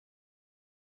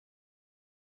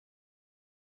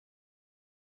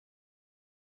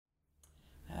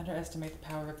underestimate the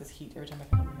power of this heat every time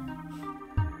I come over here.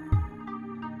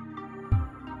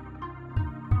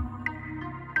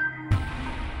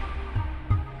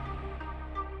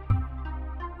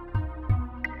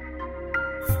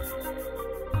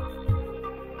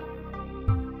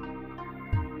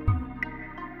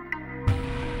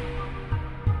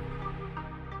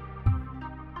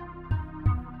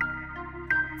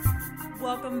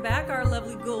 Welcome back, our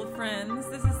lovely gold friends.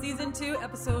 This is season 2,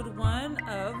 episode 1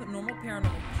 of Normal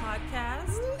Paranormal Podcast.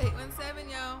 Ooh, 817,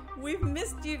 yo. We've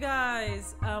missed you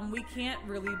guys. We can't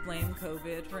really blame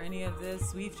COVID for any of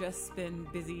this. We've just been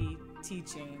busy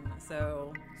teaching,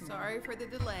 so sorry for the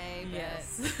delay.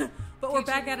 Yes, but we're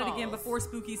back at it again before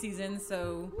spooky season,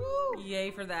 so woo,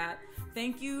 yay for that.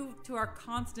 Thank you to our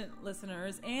constant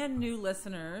listeners and new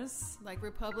listeners, like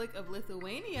Republic of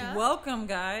Lithuania. Welcome,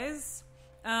 guys.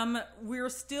 We're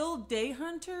still day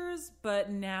hunters, but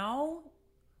now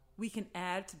we can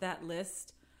add to that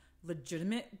list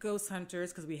legitimate ghost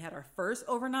hunters because we had our first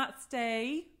overnight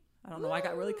stay. I don't know why I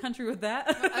got really country with that.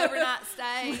 Overnight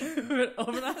stay.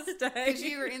 Overnight stay. Because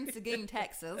you were in Seguin,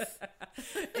 Texas.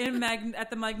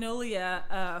 At the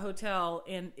Magnolia Hotel,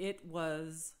 and it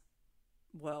was,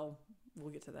 well, we'll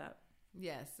get to that.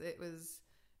 Yes, it was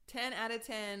 10 out of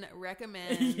 10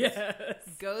 recommend. Yes.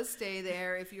 Go stay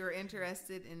there if you're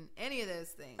interested in any of those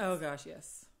things. Oh, gosh,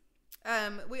 yes.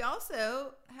 We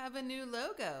also have a new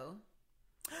logo.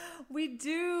 We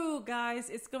do, guys.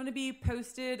 It's going to be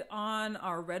posted on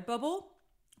our Redbubble.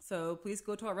 So please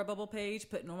go to our Redbubble page,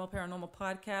 put Normal Paranormal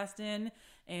Podcast in,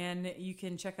 and you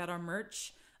can check out our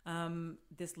merch.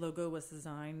 This logo was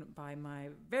designed by my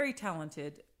very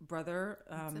talented brother.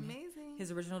 It's amazing.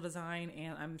 His original design,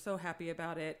 and I'm so happy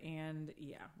about it. And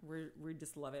yeah, we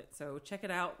just love it. So check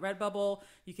it out, Redbubble.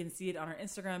 You can see it on our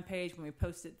Instagram page when we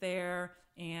post it there,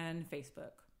 and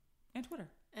Facebook and Twitter.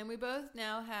 And we both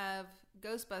now have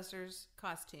Ghostbusters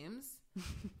costumes,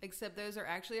 except those are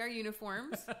actually our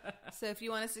uniforms. So if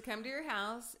you want us to come to your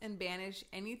house and banish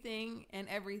anything and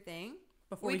everything,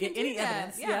 before we get any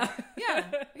evidence. Yeah.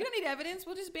 You don't need evidence.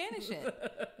 We'll just banish it.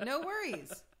 No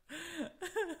worries.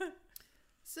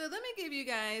 So let me give you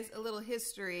guys a little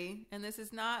history. And this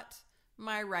is not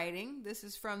my writing. This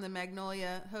is from the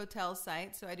Magnolia Hotel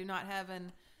site. So I do not have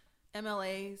an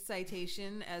MLA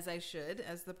citation as I should,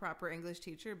 as the proper English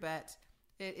teacher. But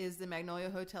it is the Magnolia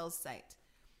Hotel's site.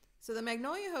 So the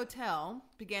Magnolia Hotel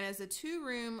began as a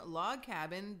 2-room log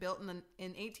cabin built in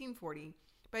 1840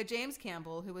 by James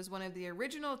Campbell, who was one of the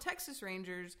original Texas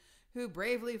Rangers who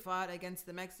bravely fought against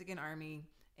the Mexican Army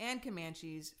and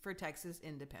Comanches for Texas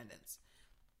independence.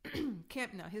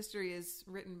 Now, history is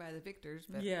written by the victors.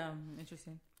 But yeah,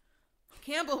 interesting.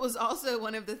 Campbell was also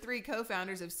one of the 3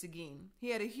 co-founders of Seguin. He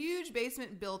had a huge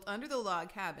basement built under the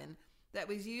log cabin that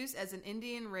was used as an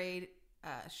Indian raid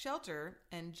shelter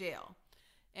and jail.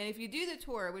 And if you do the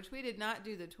tour, which we did not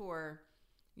do the tour,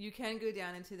 you can go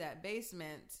down into that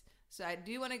basement. So I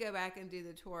do want to go back and do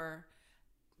the tour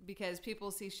because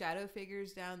people see shadow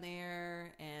figures down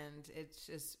there, and it's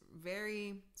just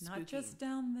very spooky. Not just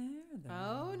down there, though.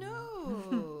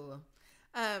 Oh,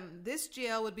 no. This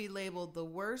jail would be labeled the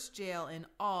worst jail in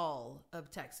all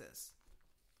of Texas.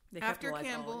 After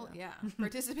Campbell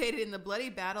participated in the bloody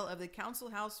battle of the Council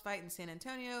House fight in San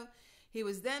Antonio, he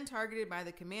was then targeted by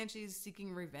the Comanches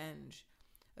seeking revenge.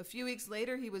 A few weeks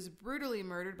later, he was brutally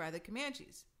murdered by the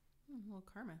Comanches. A little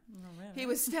karma. Oh, he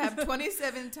was stabbed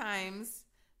 27 times,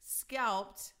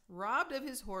 scalped, robbed of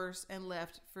his horse, and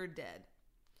left for dead.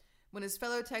 When his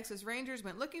fellow Texas Rangers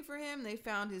went looking for him, they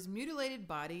found his mutilated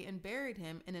body and buried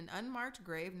him in an unmarked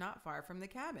grave not far from the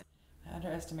cabin. I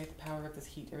underestimate the power of this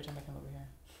heat every time I come over here.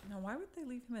 Now, why would they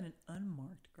leave him in an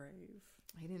unmarked grave?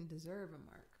 He didn't deserve a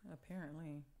mark.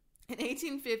 Apparently. In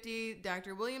 1850,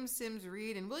 Dr. William Sims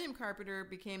Reed and William Carpenter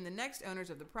became the next owners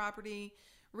of the property.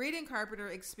 Reed and Carpenter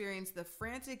experienced the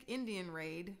frantic Indian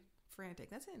raid. Frantic.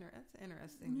 That's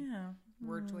interesting. Yeah.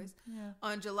 Word choice. Yeah.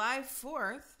 On July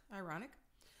 4th, ironic,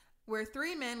 where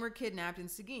 3 men were kidnapped in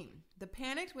Seguin. The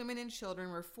panicked women and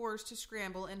children were forced to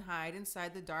scramble and hide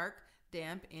inside the dark,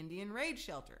 damp Indian raid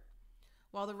shelter.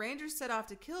 While the Rangers set off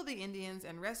to kill the Indians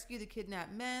and rescue the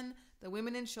kidnapped men, the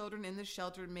women and children in the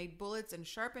shelter made bullets and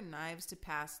sharpened knives to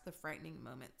pass the frightening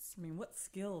moments. I mean, what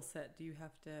skill set do you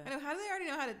have to... I know, how do they already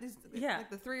know how to... Yeah.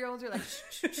 Like the 3-year-olds are like,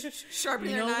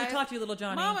 sharpening their knives. We taught you, little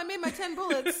Johnny. Mom, I made my 10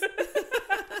 bullets.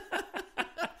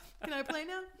 Can I play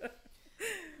now?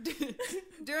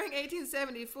 During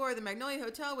 1874, the Magnolia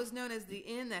Hotel was known as the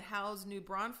inn that housed New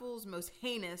Braunfels' most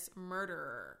heinous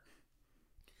murderer.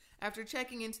 After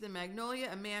checking into the Magnolia,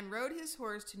 a man rode his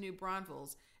horse to New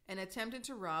Braunfels and attempted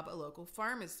to rob a local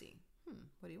pharmacy.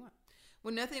 What do you want?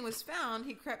 When nothing was found,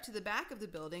 he crept to the back of the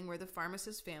building where the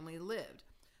pharmacist's family lived.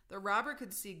 The robber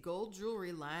could see gold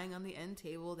jewelry lying on the end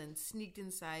table, then sneaked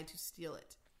inside to steal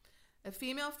it. A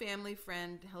female family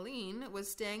friend, Helene,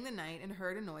 was staying the night and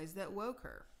heard a noise that woke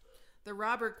her. The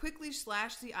robber quickly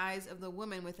slashed the eyes of the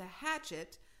woman with a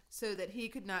hatchet so that he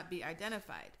could not be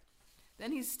identified.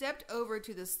 Then he stepped over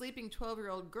to the sleeping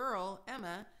 12-year-old girl,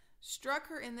 Emma, struck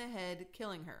her in the head,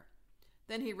 killing her.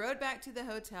 Then he rode back to the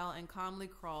hotel and calmly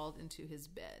crawled into his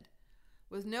bed.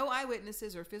 With no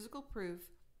eyewitnesses or physical proof,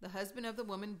 the husband of the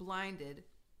woman blinded,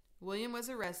 William was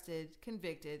arrested,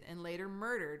 convicted, and later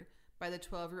murdered by the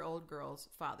 12-year-old girl's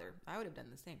father. I would have done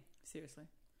the same. Seriously.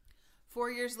 4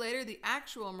 years later, the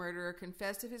actual murderer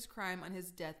confessed of his crime on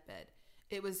his deathbed.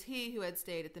 It was he who had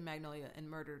stayed at the Magnolia and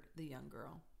murdered the young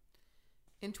girl.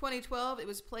 In 2012, it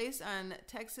was placed on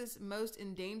Texas' most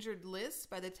endangered list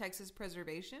by the Texas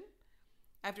Preservation.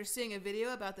 After seeing a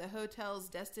video about the hotel's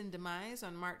destined demise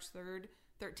on March 13,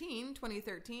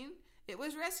 2013, it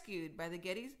was rescued by the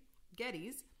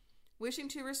Gettys, wishing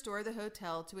to restore the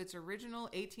hotel to its original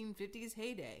 1850s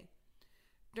heyday.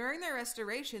 During their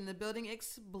restoration, the building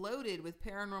exploded with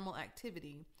paranormal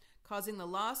activity, causing the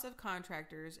loss of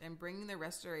contractors and bringing the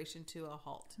restoration to a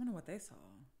halt. I don't know what they saw.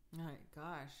 Oh my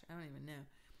gosh, I don't even know.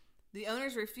 The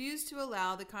owners refused to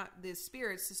allow the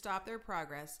spirits to stop their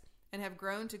progress and have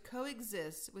grown to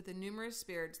coexist with the numerous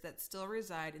spirits that still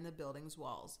reside in the building's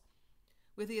walls.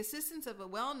 With the assistance of a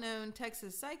well-known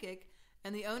Texas psychic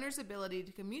and the owner's ability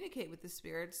to communicate with the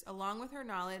spirits, along with her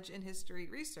knowledge and history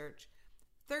research,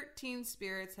 13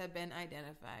 spirits have been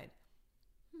identified.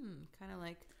 Kind of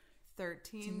like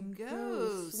 13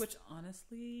 ghosts. Which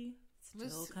honestly,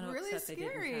 still was kind of really upset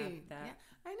scary. They didn't have that.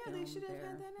 Yeah, I know they should have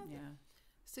had that out there. Yeah.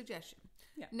 Suggestion.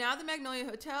 Yeah. Now the Magnolia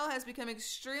Hotel has become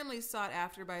extremely sought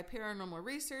after by paranormal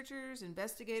researchers,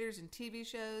 investigators, and TV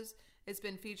shows. It's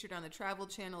been featured on the Travel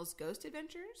Channel's Ghost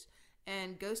Adventures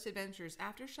and Ghost Adventures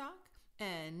Aftershock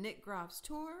and Nick Groff's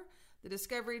Tour, the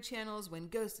Discovery Channel's When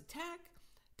Ghosts Attack,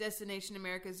 Destination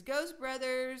America's Ghost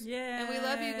Brothers. Yeah. And we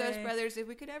love you, Ghost Brothers. If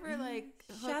we could ever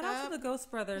shout out to the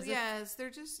Ghost Brothers. Yes,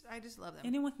 I just love them.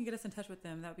 Anyone can get us in touch with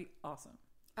them. That would be awesome.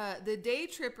 The Day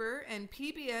Tripper and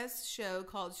PBS show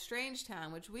called Strange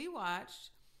Town, which we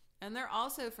watched, and they're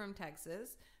also from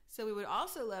Texas. So we would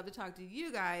also love to talk to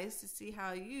you guys to see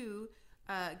how you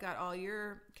got all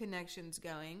your connections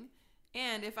going.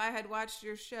 And if I had watched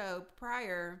your show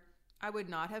prior, I would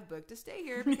not have booked to stay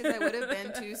here because I would have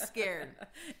been too scared.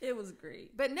 It was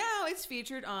great. But now it's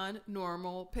featured on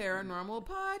Normal Paranormal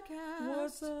Podcast.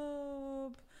 What's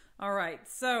up? All right.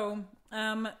 So,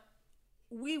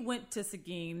 we went to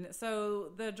Seguin.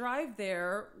 So the drive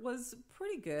there was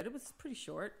pretty good. It was pretty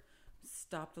short.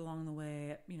 Stopped along the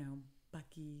way at,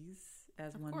 Buc-ee's,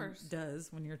 as one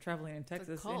does when you're traveling in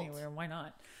Texas anywhere. Why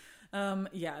not?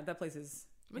 Yeah, that place is...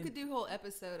 We could do a whole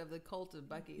episode of the cult of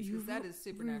Buc-ee's because that is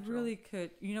supernatural. We really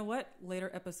could. You know what?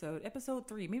 Later episode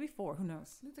 3, maybe 4. Who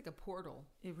knows? It's like a portal.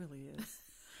 It really is.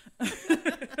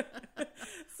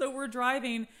 So we're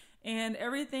driving and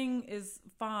everything is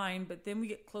fine, but then we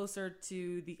get closer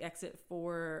to the exit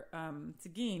for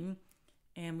Seguin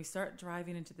and we start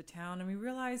driving into the town and we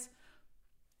realize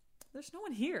there's no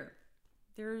one here.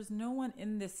 There's no one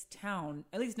in this town,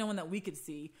 at least no one that we could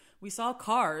see. We saw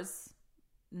cars,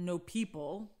 no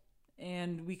people,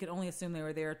 and we could only assume they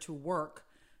were there to work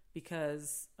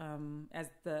because as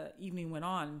the evening went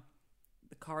on,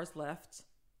 the cars left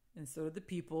and so did the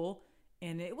people,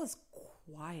 and it was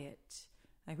quiet.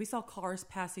 Like we saw cars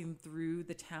passing through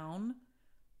the town,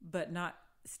 but not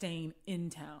staying in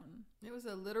town. It was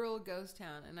a literal ghost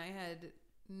town, and I had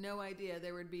no idea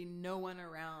there would be no one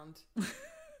around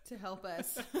to help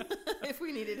us if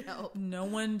we needed help. No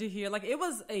one to hear. Like it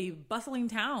was a bustling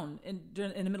town in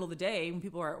the middle of the day when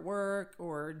people are at work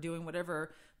or doing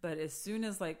whatever. But as soon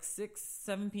as like 6,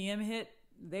 7 p.m. hit,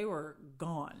 they were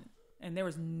gone, and there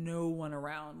was no one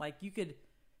around. Like you could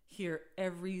hear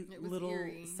every little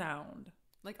eerie sound.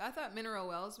 Like I thought Mineral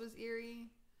Wells was eerie.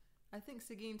 I think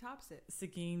Seguin tops it.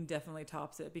 Seguin definitely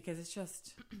tops it because it's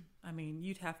just, I mean,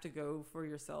 you'd have to go for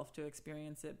yourself to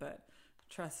experience it, but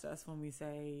trust us when we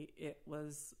say it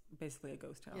was basically a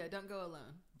ghost town. Yeah, don't go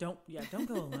alone. Don't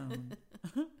go alone.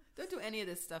 Don't do any of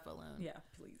this stuff alone. Yeah,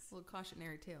 please. A little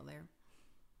cautionary tale there.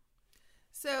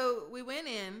 So we went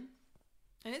in,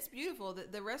 and it's beautiful.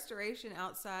 The restoration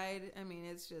outside, I mean,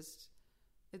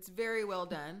 it's very well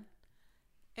done.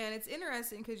 And it's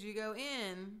interesting because you go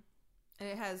in, and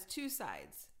it has two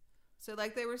sides. So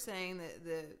like they were saying,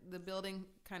 the building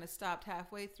kind of stopped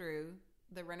halfway through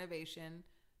the renovation,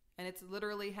 and it's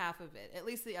literally half of it, at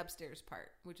least the upstairs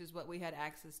part, which is what we had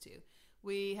access to.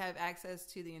 We have access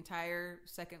to the entire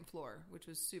second floor, which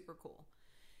was super cool.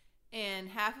 And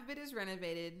half of it is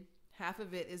renovated, half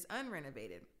of it is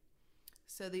unrenovated.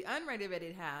 So the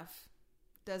unrenovated half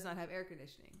does not have air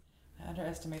conditioning. I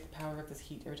underestimate the power of this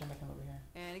heat every time I come over here.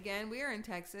 And again, we are in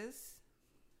Texas.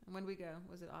 And when did we go?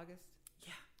 Was it August?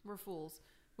 Yeah. We're fools.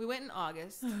 We went in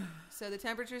August. So the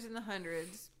temperature's in the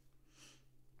hundreds.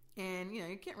 And,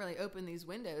 you can't really open these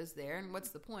windows there. And what's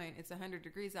the point? It's 100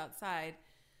 degrees outside.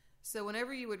 So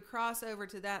whenever you would cross over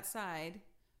to that side,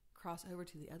 cross over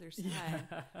to the other side.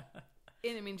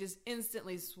 Yeah. And just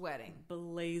instantly sweating.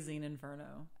 Blazing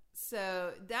inferno.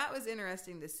 So that was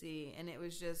interesting to see. And it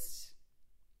was just...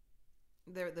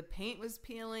 The paint was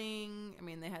peeling.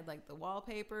 They had the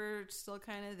wallpaper still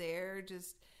kind of there.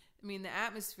 The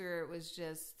atmosphere was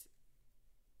just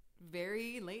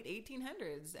very late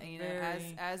 1800s,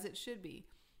 as it should be.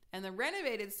 And the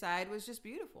renovated side was just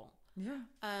beautiful. Yeah.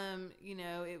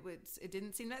 It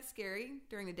didn't seem that scary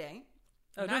during the day.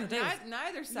 Oh, during the day.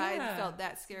 Neither side felt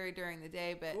that scary during the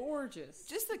day, but gorgeous.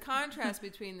 Just the contrast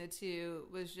between the two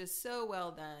was just so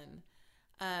well done.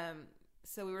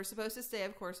 So we were supposed to stay,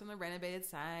 of course, on the renovated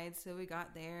side. So we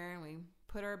got there and we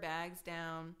put our bags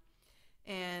down,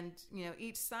 and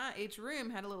each room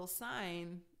had a little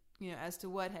sign, as to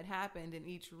what had happened in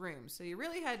each room. So you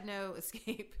really had no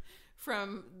escape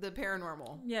from the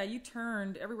paranormal. Yeah, you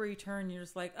turned everywhere you turn. You're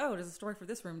just like, oh, there's a story for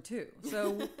this room too.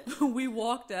 So we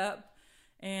walked up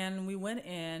and we went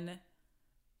in,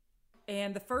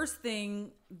 and the first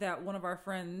thing that one of our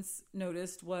friends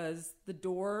noticed was the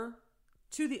door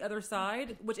to the other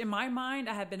side, which in my mind,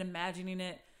 I had been imagining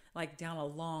it down a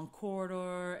long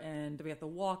corridor, and we have to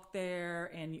walk there,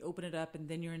 and you open it up, and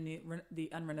then you're in the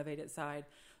unrenovated side.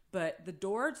 But the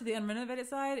door to the unrenovated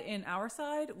side in our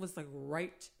side was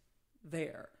right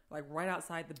there, right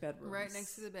outside the bedrooms. Right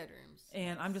next to the bedrooms.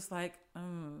 And I'm just like,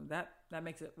 that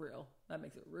makes it real. That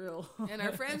makes it real. And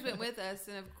our friends went with us,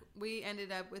 and we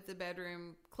ended up with the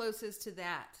bedroom closest to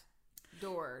that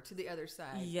door to the other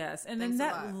side. Yes. And in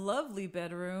that lovely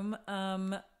bedroom,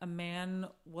 a man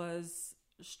was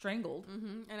strangled.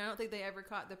 Mm-hmm. And I don't think they ever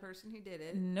caught the person who did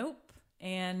it. Nope.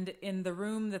 And in the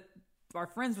room that our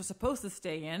friends were supposed to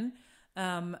stay in,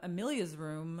 Amelia's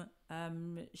room,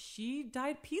 she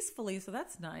died peacefully, so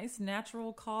that's nice.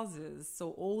 Natural causes,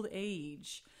 so old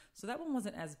age. So that one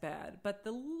wasn't as bad. But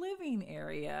the living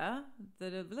area,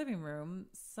 the living room,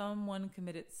 someone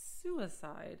committed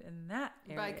suicide in that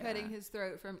area. By cutting his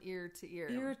throat from ear to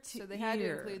ear. So they had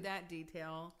to include that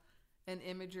detail and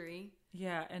imagery.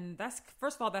 Yeah, and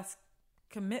first of all, that's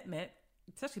commitment,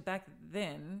 especially back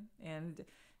then, and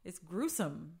it's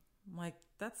gruesome.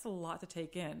 That's a lot to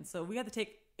take in. So we had to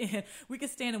take in, we could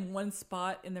stand in one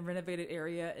spot in the renovated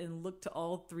area and look to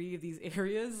all three of these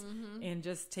areas and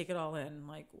just take it all in.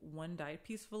 One died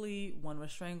peacefully, one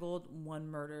was strangled, one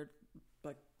murdered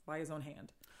by his own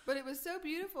hand. But it was so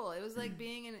beautiful. It was like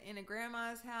being in a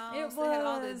grandma's house. It was. They had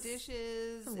all the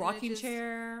dishes. A rocking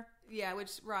chair. Yeah,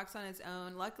 which rocks on its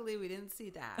own. Luckily, we didn't see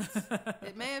that.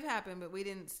 It may have happened, but we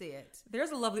didn't see it.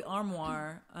 There's a lovely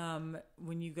armoire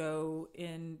when you go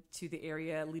into the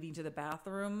area leading to the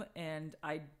bathroom, and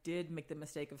I did make the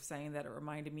mistake of saying that it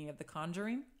reminded me of The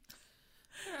Conjuring.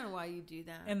 I don't know why you do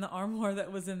that. And the armoire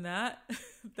that was in that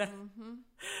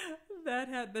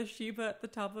had the Sheba at the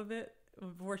top of it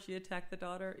before she attacked the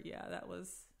daughter. Yeah, that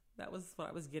was what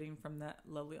I was getting from that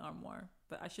lovely armoire.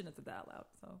 But I shouldn't have said that out loud.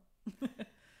 So.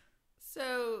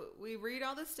 So we read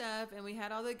all the stuff, and we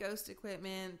had all the ghost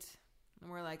equipment, and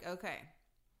we're like, okay,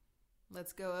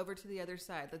 let's go over to the other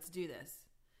side. Let's do this.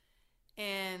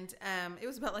 And it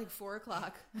was about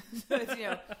 4:00. So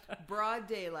it's, broad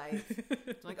daylight.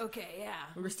 It's like, okay, yeah.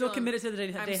 We were still committed to the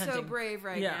day hunting. I'm so brave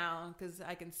right now because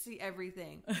I can see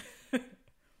everything.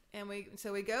 And we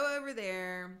go over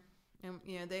there,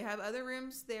 and they have other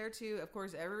rooms there too. Of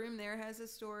course, every room there has a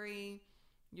story.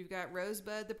 You've got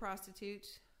Rosebud the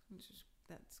prostitute.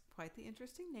 That's quite the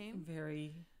interesting name.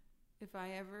 Very. If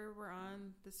I ever were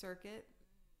on the circuit,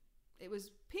 it was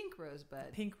Pink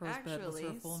Rosebud. Pink Rosebud actually.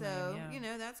 Was her full so, name,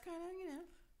 yeah. That's kind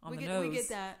of, on the nose. We get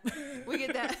that. We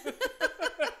get that.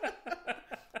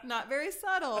 Not very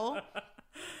subtle.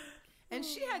 And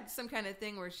she had some kind of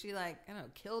thing where she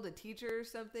killed a teacher or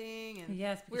something. And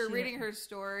yes, we were reading her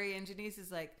story, and Janice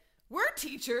is like, we're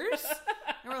teachers.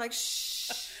 And we're like,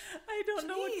 shh. I don't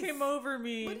know what came over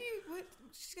me. What?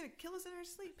 She's going to kill us in our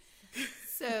sleep.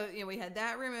 So, we had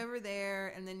that room over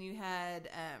there, and then you had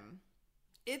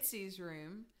Itzy's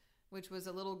room, which was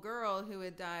a little girl who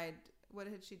had died what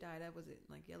had she died of? Was it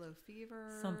like yellow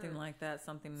fever? Something like that.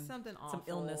 Something awful. Some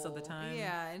illness of the time.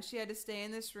 Yeah, and she had to stay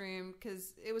in this room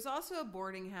because it was also a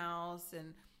boarding house,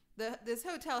 and this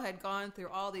hotel had gone through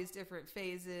all these different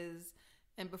phases.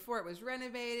 And before it was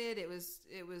renovated, it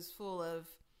was full of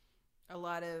a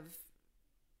lot of,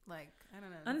 like, I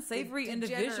don't know, unsavory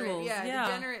individuals.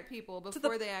 Degenerate people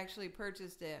before they actually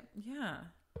purchased it. Yeah.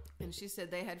 And she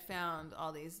said they had found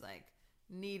all these, like,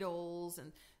 needles,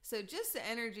 and so just the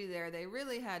energy there, they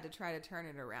really had to try to turn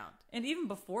it around. And even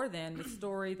before then, the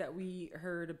story that we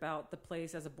heard about the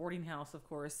place as a boarding house, of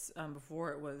course,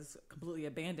 before it was completely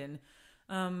abandoned,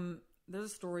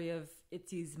 there's a story of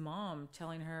Itzy's mom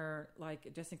telling her,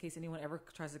 like, just in case anyone ever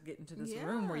tries to get into this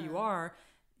room where you are,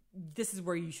 this is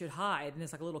where you should hide. And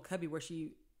it's like a little cubby where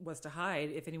she was to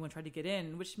hide if anyone tried to get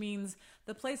in, which means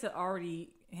the place had already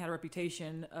had a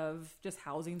reputation of just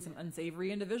housing some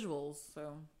unsavory individuals.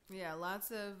 So yeah,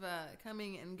 lots of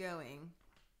coming and going,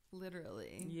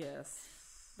 literally. Yes.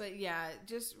 But yeah,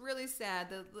 just really sad.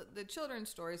 The children's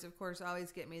stories, of course,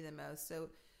 always get me the most. So,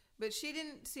 but she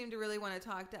didn't seem to really want to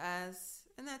talk to us,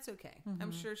 and that's okay. Mm-hmm.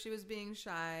 I'm sure she was being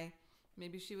shy.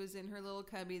 Maybe she was in her little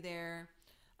cubby there.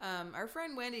 Our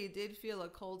friend Wendy did feel a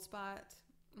cold spot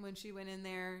when she went in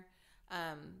there.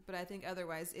 But I think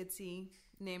otherwise, Itsy,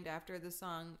 named after the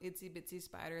song Itsy Bitsy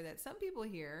Spider that some people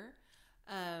hear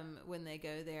when they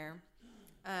go there.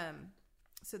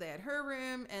 So they had her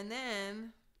room and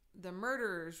then the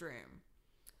murderer's room.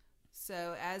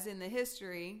 So as in the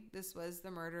history, this was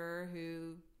the murderer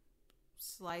who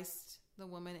sliced the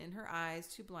woman in her eyes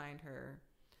to blind her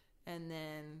and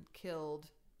then killed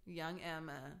young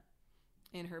Emma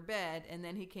in her bed. And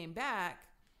then he came back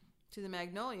to the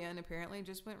Magnolia and apparently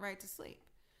just went right to sleep.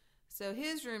 So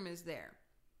his room is there.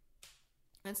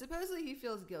 And supposedly he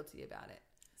feels guilty about it.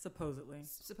 Supposedly.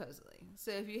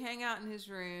 So if you hang out in his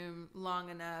room long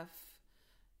enough,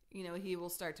 you know, he will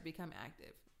start to become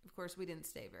active. Of course, we didn't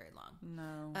stay very long.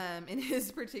 No. In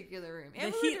his particular room.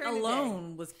 And the heat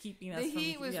alone was keeping us from... The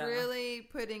heat was really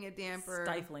putting a damper...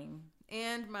 Stifling.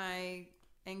 And my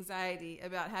anxiety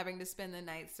about having to spend the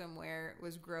night somewhere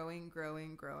was growing.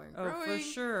 Oh, for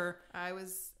sure.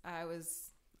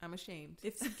 I'm ashamed.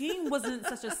 If Seguin wasn't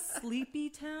such a sleepy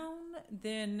town,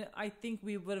 then I think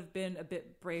we would have been a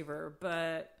bit braver,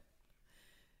 but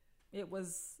it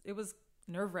was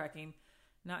nerve-wracking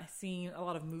not seeing a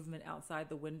lot of movement outside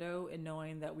the window and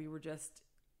knowing that we were just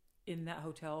in that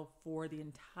hotel for the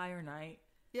entire night.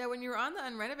 Yeah, when you were on the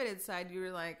unrenovated side, you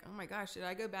were like, oh my gosh, should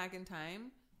I go back in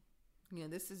time? You know,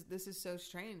 this is so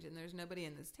strange, and there's nobody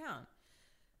in this town.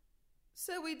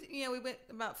 So we went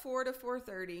about 4 to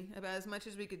 4:30, about as much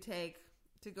as we could take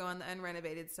to go on the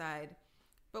unrenovated side.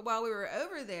 But while we were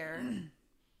over there,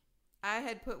 I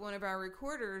had put one of our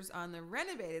recorders on the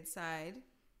renovated side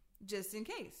just in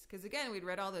case. Because again, we'd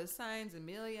read all those signs,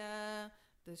 Amelia,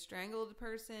 the strangled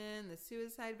person, the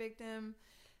suicide victim.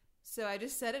 So I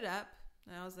just set it up,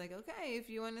 and I was like, okay, if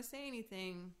you want to say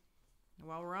anything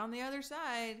while we're on the other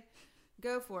side,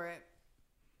 go for it.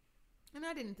 And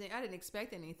I didn't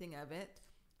expect anything of it.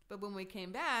 But when we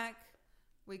came back,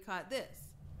 we caught this.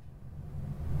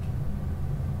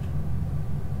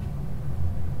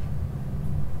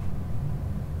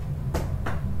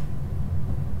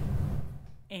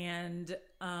 And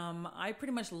I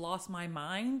pretty much lost my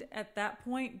mind at that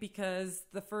point because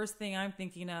the first thing I'm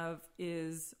thinking of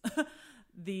is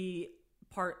the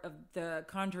part of the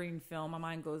Conjuring film. My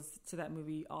mind goes to that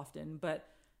movie often, but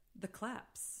the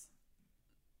claps.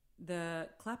 The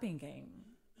clapping game.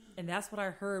 And that's what I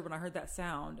heard when I heard that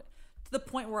sound, to the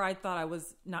point where I thought I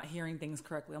was not hearing things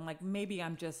correctly. I'm like, maybe I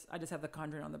just have the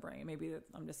Conjuring on the brain. Maybe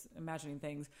I'm just imagining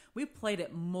things. We played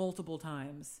it multiple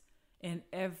times, and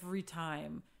every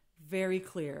time, very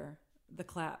clear, the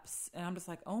claps. And I'm just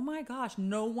like, oh my gosh,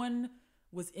 no one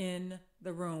was in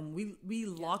the room. We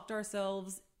locked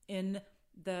ourselves in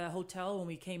the hotel when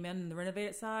we came in the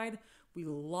renovated side. We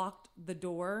locked the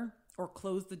door or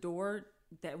closed the door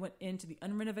that went into the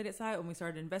unrenovated side when we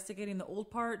started investigating the old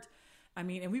part. I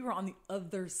mean, and we were on the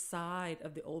other side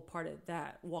of the old part at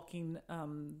that, walking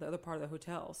the other part of the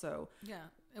hotel. So yeah.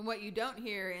 And what you don't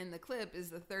hear in the clip is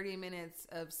the 30 minutes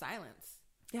of silence.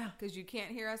 Yeah. Because you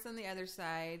can't hear us on the other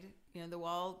side. You know, the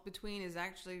wall between is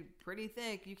actually pretty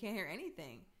thick. You can't hear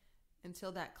anything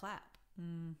until that clap.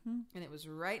 Mm-hmm. And it was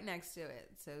right next to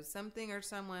it. So something or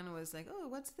someone was like, oh,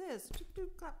 what's this?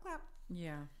 Clap, clap.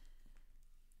 Yeah.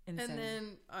 Insane. And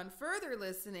then on further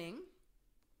listening,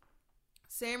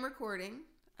 same recording,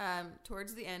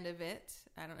 towards the end of it,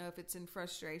 I don't know if it's in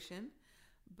frustration,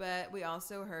 but we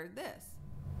also heard this.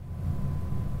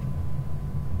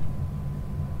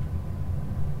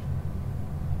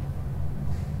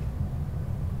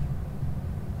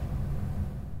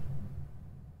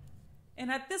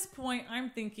 And at this point,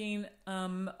 I'm thinking,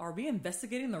 are we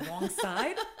investigating the wrong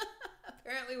side?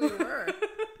 Apparently we were.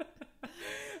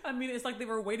 I mean, it's like they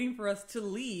were waiting for us to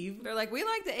leave. They're like, we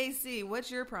like the AC.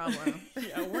 What's your problem?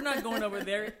 Yeah, we're not going over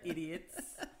there, idiots.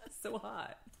 So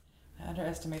hot. I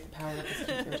underestimate the power of this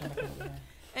computer to make it over there.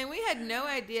 And we had no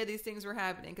idea these things were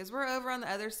happening because we're over on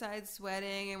the other side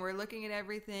sweating and we're looking at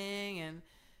everything and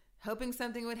hoping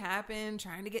something would happen,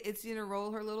 trying to get Itzy to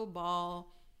roll her little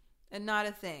ball, and not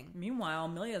a thing. Meanwhile,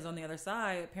 Amelia's on the other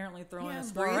side, apparently throwing a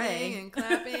spray. Breathing and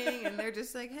clapping, and they're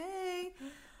just like, hey.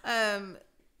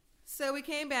 So we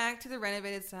came back to the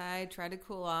renovated side, tried to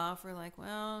cool off. We're like,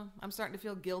 well, I'm starting to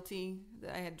feel guilty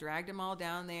that I had dragged them all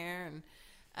down there,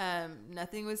 and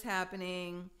nothing was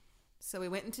happening. So we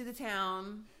went into the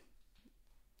town.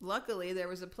 Luckily, there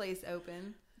was a place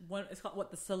open. It's called what?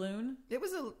 The saloon? It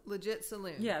was a legit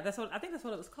saloon. Yeah, I think that's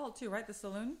what it was called too, right? The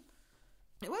saloon.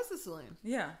 It was the saloon.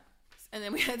 Yeah. And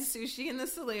then we had sushi in the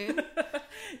saloon.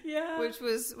 Yeah. Which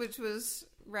was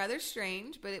rather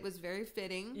strange, but it was very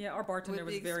fitting. Yeah, our bartender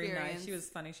was very nice. She was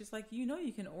funny. She's like, you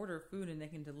can order food and they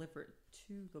can deliver it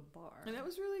to the bar. And that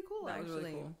was really cool, that actually. Was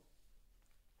really cool.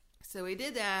 So we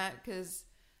did that because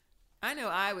I know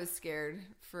I was scared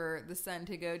for the sun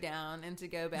to go down and to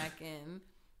go back in.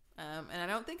 And I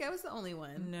don't think I was the only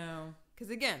one. No. Because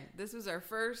again, this was our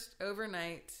first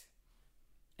overnight,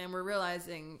 and we're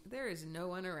realizing there is no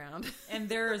one around. And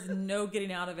there is no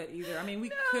getting out of it either. I mean,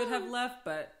 we could have left,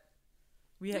 but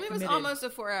we had committed. It was almost a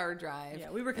 4-hour drive. Yeah,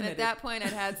 we were committed. And at that point,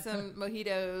 I'd had some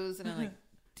mojitos, and I'm like,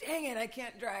 dang it, I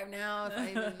can't drive now if I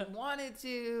even wanted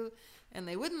to. And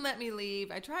they wouldn't let me leave.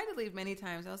 I tried to leave many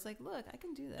times. I was like, look, I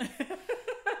can do this.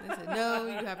 They said, no,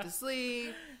 you have to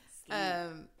sleep.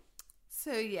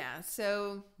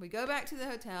 So we go back to the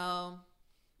hotel.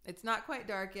 It's not quite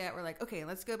dark yet. We're like, okay,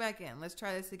 let's go back in. Let's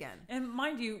try this again. And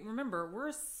mind you, remember,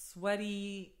 we're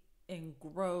sweaty and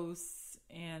gross,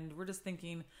 and we're just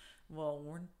thinking, well,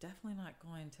 we're definitely not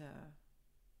going to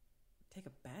take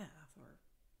a bath or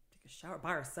take a shower by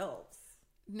ourselves.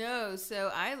 No,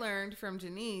 so I learned from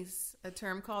Janice a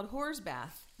term called whore's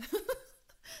bath.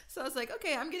 So I was like,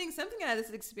 okay, I'm getting something out of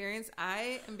this experience.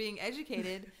 I am being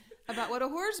educated about what a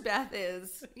whore's bath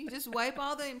is. You just wipe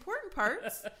all the important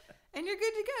parts and you're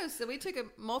good to go. So we took a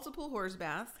multiple whore's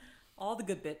bath. All the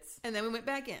good bits. And then we went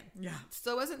back in. Yeah.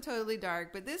 Still wasn't totally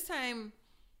dark, but this time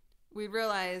we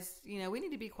realized, we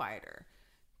need to be quieter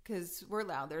because we're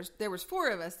loud. There was 4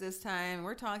 of us this time.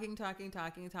 We're talking.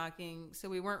 So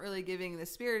we weren't really giving the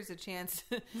spirits a chance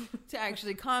to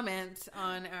actually comment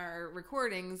on our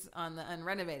recordings on the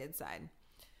unrenovated side.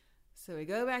 So we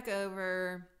go back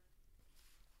over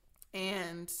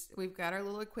and we've got our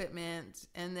little equipment.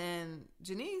 And then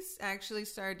Janice actually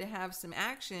started to have some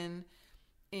action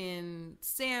in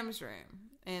Sam's room.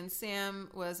 And Sam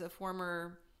was a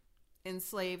former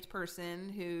enslaved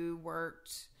person who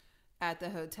worked at the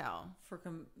hotel for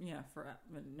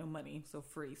no money, so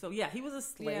free. So yeah, he was a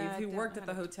slave who worked at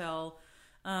the hotel,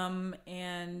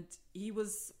 and he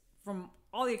was, from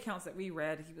all the accounts that we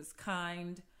read, he was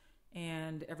kind,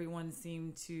 and everyone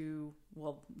seemed to,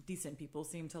 decent people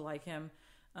seemed to like him,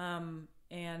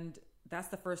 and that's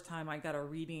the first time I got a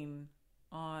reading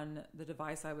on the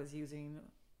device I was using,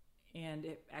 and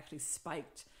it actually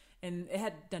spiked, and it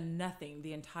had done nothing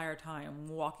the entire time,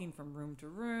 walking from room to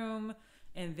room.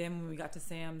 And then when we got to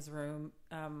Sam's room,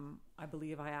 I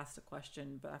believe I asked a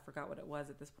question, but I forgot what it was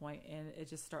at this point, and it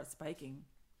just starts spiking.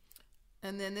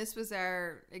 And then this was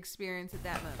our experience at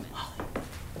that moment.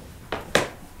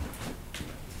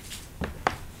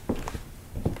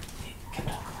 It kept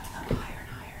on going up higher and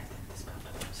higher, and then this popped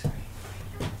up on the screen.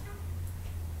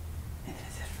 And then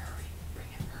it said, hurry, bring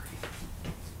him, hurry.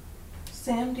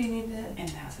 Sam, do you need to...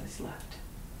 And now it says he left.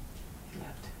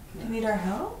 Do you need our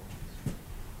help?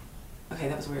 Okay,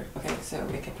 that was weird. Okay, so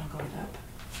it kept on going up.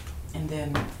 And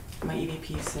then my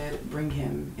EVP said, bring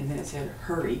him. And then it said,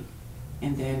 hurry.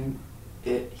 And then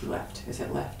he left. It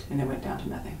said left. And then went down to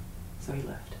nothing. So he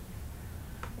left.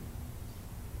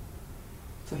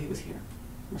 So he was here.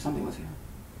 Or something was here.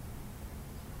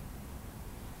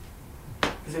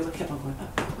 Because it kept on going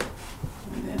up.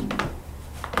 And then...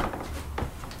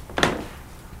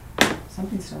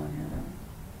 Something's still in here,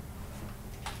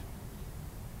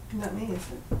 though. Not me,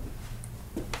 is it?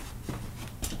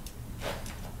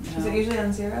 No. Is it usually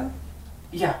on 0?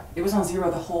 Yeah, it was on 0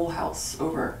 the whole house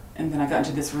over. And then I got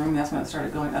into this room, that's when it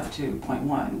started going up to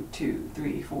 0.1, 2,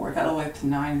 3, 4. It got all the way up to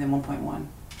 9 and then 1.1.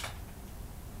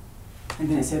 And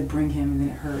then it said bring him, and then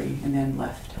it hurry, and then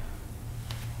left.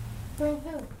 Bring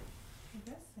who? I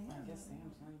guess Sam's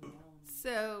not even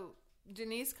So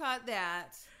Janice caught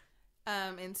that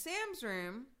in Sam's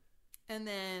room. And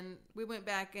then we went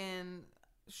back in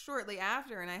shortly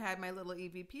after, and I had my little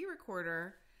EVP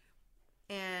recorder.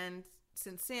 And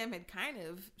since Sam had kind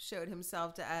of showed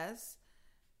himself to us,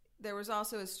 there was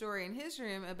also a story in his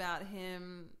room about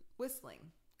him whistling,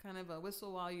 kind of a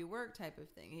whistle while you work type of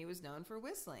thing. He was known for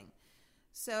whistling.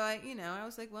 So I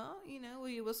was like, well, will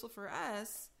you whistle for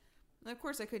us? And of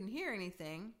course I couldn't hear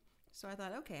anything. So I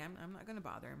thought, okay, I'm not going to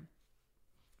bother him.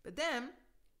 But then,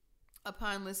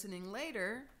 upon listening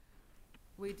later,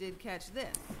 we did catch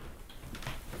this.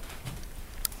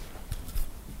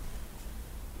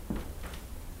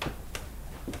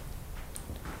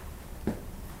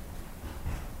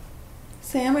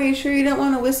 Sam, are you sure you don't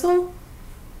want to whistle?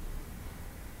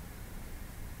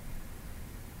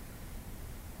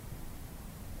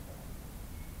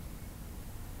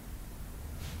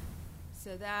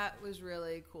 So that was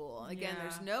really cool. Again,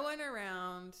 there's no one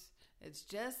around. It's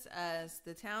just us.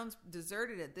 The town's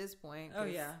deserted at this point. Oh,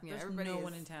 yeah. There's no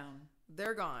one in town.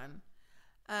 They're gone.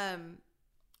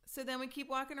 So then we keep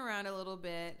walking around a little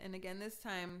bit. And again, this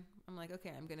time, I'm like,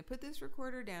 okay, I'm going to put this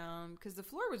recorder down. Because the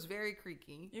floor was very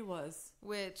creaky. It was.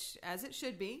 Which, as it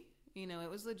should be. It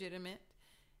was legitimate.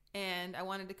 And I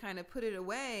wanted to kind of put it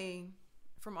away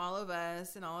from all of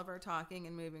us and all of our talking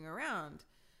and moving around.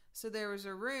 So there was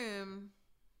a room,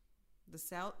 the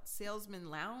salesman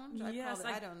lounge.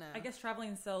 I don't know. I guess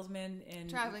traveling salesmen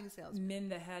and men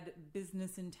that had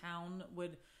business in town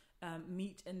would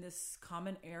meet in this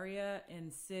common area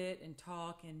and sit and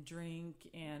talk and drink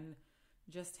and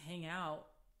just hang out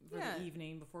for the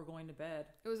evening before going to bed.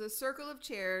 It was a circle of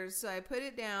chairs, so I put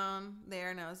it down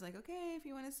there and I was like, okay, if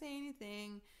you want to say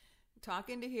anything, talk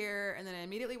into here. And then I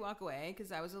immediately walk away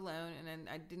because I was alone and then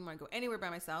I didn't want to go anywhere by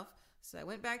myself. So I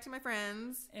went back to my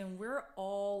friends. And we're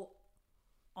all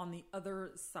on the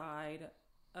other side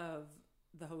of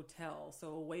the hotel. So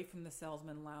away from the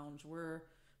salesman lounge. We're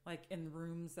like in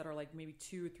rooms that are like maybe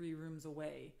 2 or 3 rooms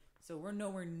away. So we're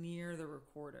nowhere near the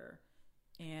recorder.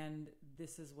 And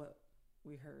this is what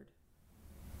we heard.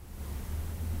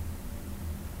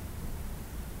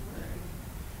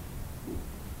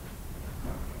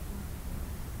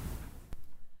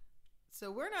 So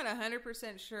we're not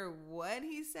 100% sure what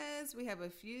he says. We have a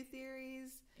few theories.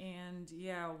 And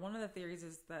yeah, one of the theories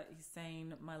is that he's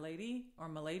saying my lady or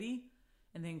milady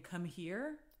and then come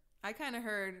here. I kind of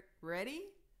heard ready,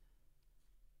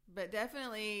 but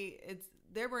definitely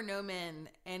there were no men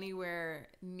anywhere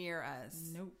near us.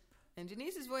 Nope. And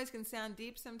Janice's voice can sound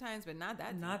deep sometimes, but not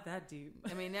that deep. Not that deep.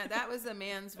 I mean, that was a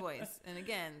man's voice. And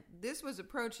again, this was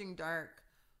approaching dark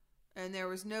and there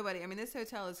was nobody. I mean, this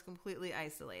hotel is completely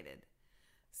isolated.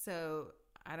 So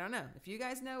I don't know. If you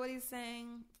guys know what he's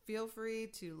saying, feel free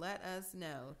to let us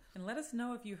know. And let us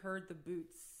know if you heard the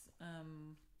boots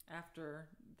after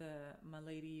the my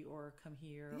lady or come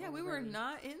here. Yeah, we were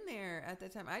not in there at the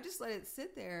time. I just let it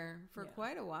sit there for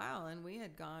quite a while, and we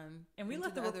had gone. And we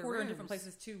left the recorder in different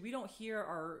places too. We don't hear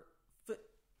our foot.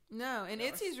 No, in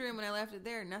Itzy's room when I left it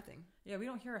there, nothing. Yeah, we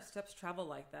don't hear our steps travel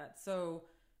like that. So,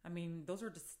 I mean, those are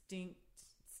distinct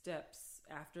steps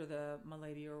after the my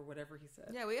lady or whatever he said.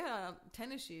 Yeah, we had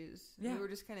tennis shoes. Yeah. We were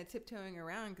just kind of tiptoeing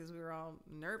around because we were all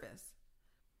nervous.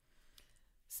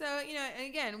 So, and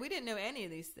again, we didn't know any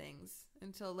of these things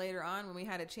until later on when we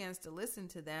had a chance to listen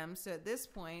to them. So at this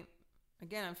point,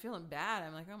 again, I'm feeling bad.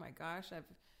 I'm like, oh my gosh, I've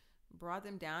brought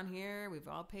them down here. We've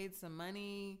all paid some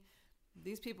money.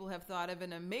 These people have thought of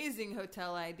an amazing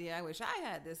hotel idea. I wish I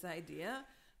had this idea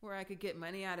where I could get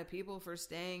money out of people for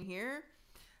staying here.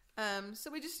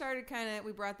 So we just started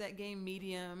we brought that game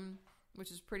Medium,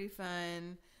 which is pretty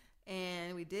fun.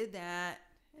 And we did that.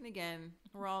 And again,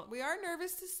 we are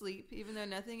nervous to sleep, even though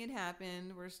nothing had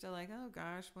happened. We're still like, oh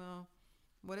gosh, well,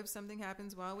 what if something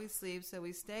happens while we sleep? So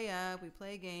we stay up, we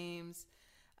play games.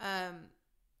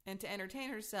 And to entertain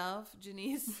herself,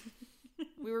 Janice,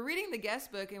 we were reading the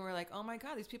guest book and we're like, oh my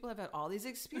God, these people have had all these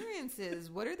experiences.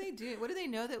 What are they doing? What do they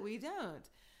know that we don't?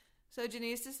 So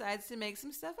Janice decides to make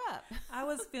some stuff up. I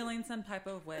was feeling some type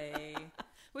of way.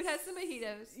 We had some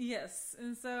mojitos. Yes.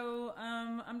 And so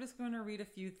I'm just going to read a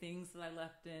few things that I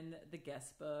left in the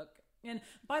guest book. And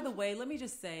by the way, let me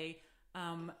just say,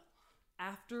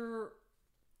 after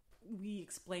we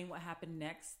explain what happened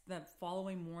next, the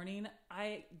following morning,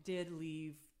 I did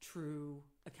leave true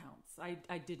accounts.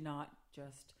 I did not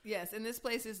just... Yes, and this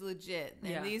place is legit.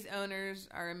 And these owners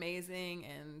are amazing.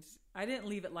 And I didn't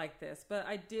leave it like this, but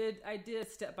I did a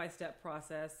step-by-step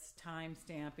process, time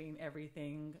stamping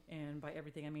everything. And by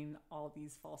everything, I mean all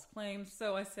these false claims.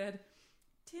 So I said,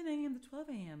 10 a.m. to 12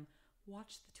 a.m.,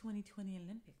 watch the 2020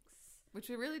 Olympics. Which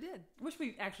we really did. Which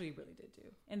we actually really did do.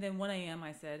 And then 1 a.m.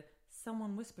 I said,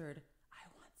 someone whispered, I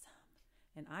want some.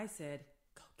 And I said,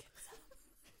 go get some.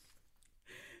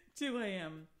 2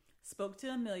 a.m. Spoke to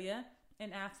Amelia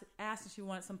and asked if she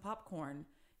wanted some popcorn.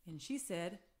 And she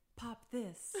said, "Pop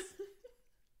this."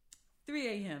 3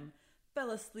 a.m.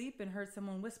 Fell asleep and heard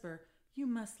someone whisper, "You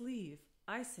must leave."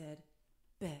 I said,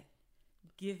 "Bet.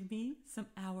 Give me some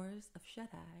hours of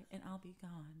shut-eye and I'll be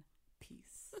gone.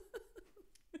 Peace."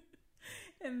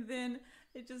 And then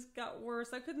it just got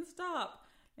worse. I couldn't stop.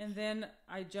 And then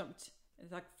I jumped.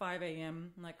 It's like 5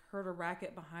 a.m. and heard a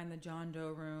racket behind the John Doe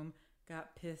room.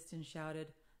 Got pissed and shouted,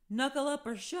 "Knuckle up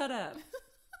or shut up."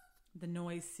 The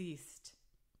noise ceased.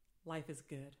 Life is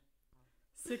good.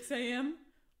 6 a.m.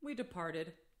 We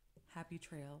departed. Happy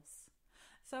trails.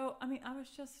 So, I was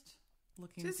just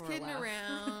looking just for kidding a laugh.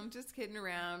 around, just kidding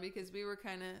around, because we were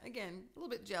kind of, again, a little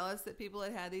bit jealous that people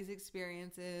had these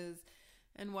experiences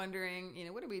and wondering,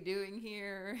 what are we doing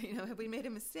here? Have we made a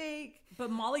mistake? But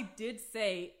Molly did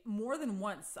say more than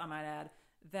once, I might add,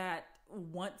 that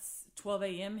once 12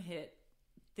 a.m. hit,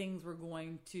 things were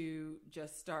going to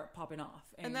just start popping off.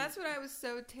 And that's what I was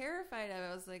so terrified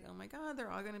of. I was like, oh my God, they're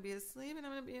all going to be asleep and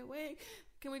I'm going to be awake.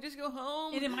 Can we just go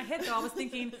home? And in my head, though, I was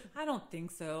thinking, I don't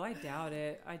think so. I doubt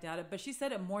it. But she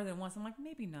said it more than once. I'm like,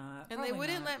 maybe not. And they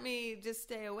wouldn't let me just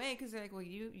stay awake because they're like, well,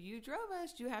 you drove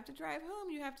us. You have to drive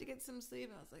home. You have to get some sleep.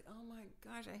 And I was like, oh my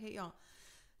gosh, I hate y'all.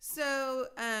 So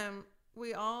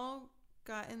we all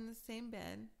got in the same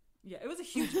bed. Yeah, it was a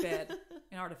huge bed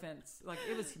in our defense.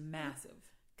 It was massive.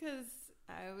 Because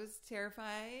I was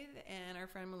terrified and our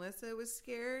friend Melissa was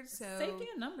scared. So safety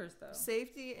in numbers, though.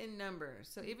 Safety in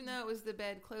numbers. So even though it was the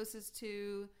bed closest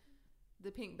to the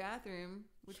pink bathroom,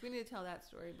 which we need to tell that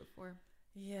story before.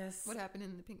 Yes. What happened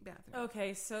in the pink bathroom?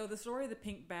 Okay, so the story of the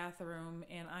pink bathroom,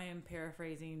 and I am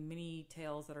paraphrasing many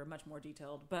tales that are much more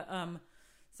detailed. But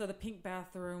so the pink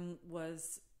bathroom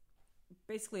was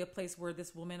basically a place where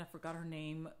this woman, I forgot her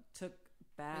name, took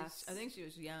baths. I think she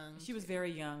was young. She was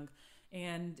very young.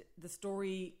 And the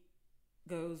story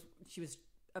goes, she was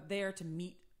up there to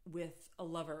meet with a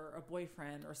lover, a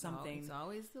boyfriend, or something. It's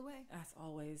always the way. As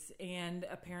always. And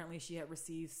apparently she had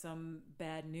received some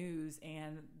bad news,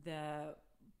 and the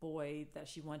boy that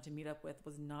she wanted to meet up with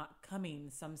was not coming.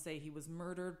 Some say he was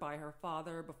murdered by her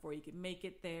father before he could make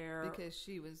it there. Because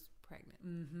she was pregnant.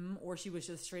 Mm-hmm. Or she was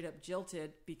just straight up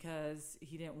jilted because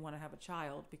he didn't want to have a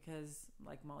child because,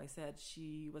 like Molly said,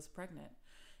 she was pregnant.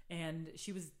 And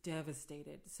she was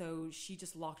devastated. So she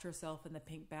just locked herself in the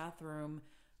pink bathroom,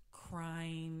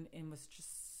 crying, and was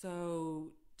just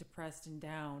so depressed and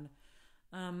down.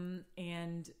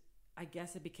 And I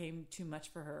guess it became too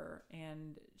much for her.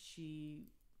 And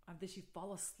did she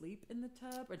fall asleep in the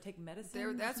tub or take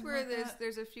medicine? That's where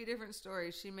there's a few different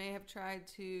stories. She may have tried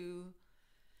to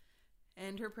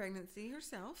end her pregnancy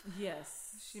herself.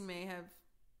 Yes. She may have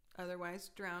otherwise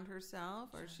drowned herself,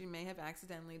 or she may have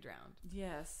accidentally drowned.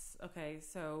 Yes. Okay.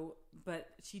 So, but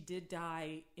she did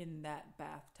die in that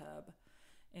bathtub.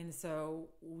 And so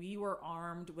we were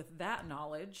armed with that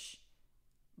knowledge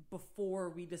before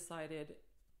we decided,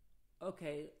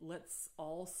 okay, let's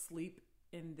all sleep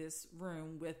in this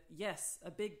room with, yes,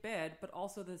 a big bed, but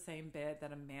also the same bed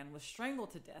that a man was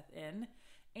strangled to death in.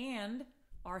 And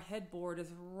our headboard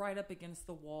is right up against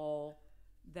the wall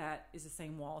that is the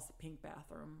same wall as the pink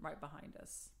bathroom right behind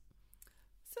us.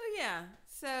 So yeah,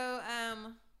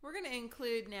 we're going to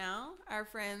include now our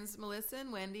friends Melissa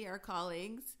and Wendy, our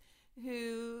colleagues,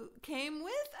 who came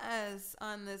with us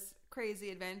on this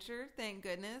crazy adventure. Thank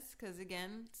goodness, because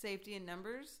again, safety in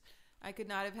numbers. I could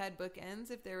not have had bookends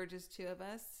if there were just two of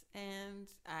us, and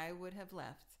I would have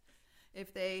left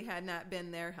if they had not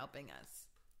been there helping us.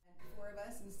 4 of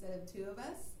us instead of 2 of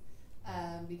us.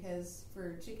 Because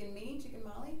for Chicken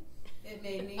Molly, it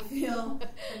made me feel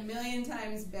a million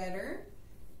times better.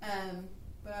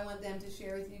 But I want them to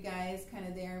share with you guys kind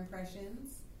of their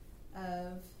impressions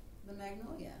of the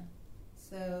Magnolia.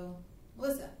 So,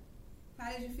 Melissa,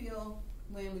 how did you feel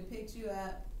when we picked you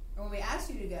up, or when we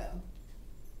asked you to go?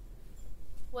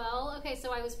 Well, okay,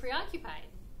 so I was preoccupied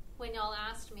when y'all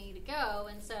asked me to go,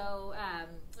 and so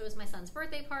it was my son's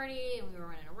birthday party, and we were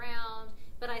running around.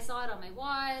 But I saw it on my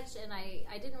watch, and I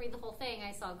didn't read the whole thing.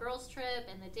 I saw girls' trip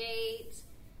and the date,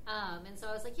 and so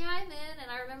I was like, yeah, I'm in. And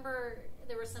I remember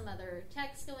there were some other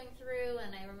texts going through,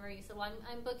 and I remember you said, well,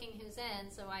 I'm booking who's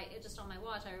in. So just on my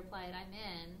watch, I replied, I'm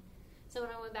in. So when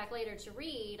I went back later to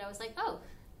read, I was like, oh,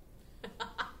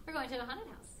 we're going to a haunted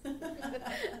house.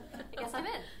 I guess I'm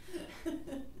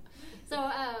in. So,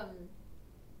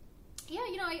 yeah,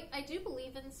 I do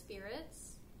believe in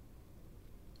spirits.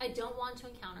 I don't want to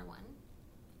encounter one.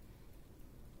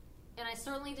 And I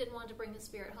certainly didn't want to bring the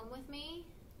spirit home with me.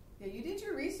 Yeah, you did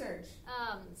your research.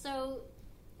 So,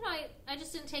 I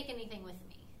just didn't take anything with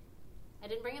me. I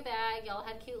didn't bring a bag. Y'all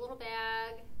had a cute little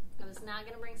bag. I was not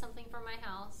going to bring something from my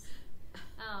house.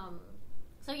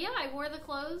 So yeah, I wore the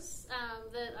clothes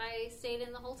that I stayed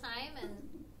in the whole time,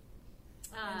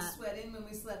 and sweating when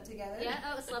we slept together.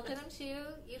 Yeah, slept in them too.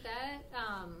 You bet.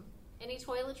 Any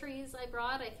toiletries I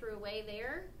brought, I threw away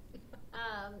there.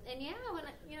 And yeah, when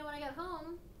I got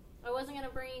home, I wasn't going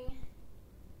to bring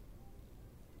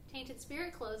tainted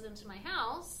spirit clothes into my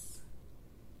house,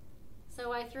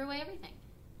 so I threw away everything.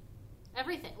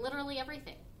 Everything, literally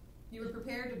everything. You were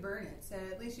prepared to burn it, so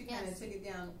at least you kind of took it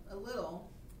down a little.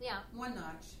 Yeah. One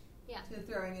notch. Yeah. To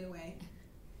throwing it away.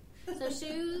 So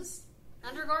shoes,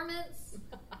 undergarments,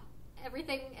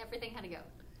 everything had to go.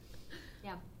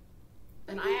 Yeah.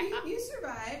 And you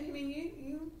survived. I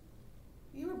mean,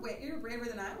 you were braver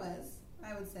than I was,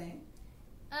 I would say.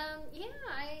 Yeah,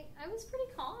 I was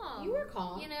pretty calm. You were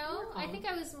calm. You know, I think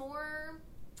I was more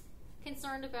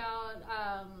concerned about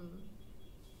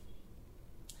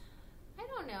I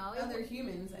don't know. Other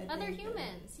humans, I think. Other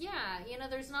humans, yeah. You know,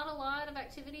 there's not a lot of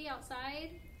activity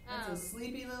outside. It's a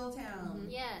sleepy little town.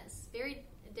 Yes, very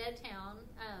dead town,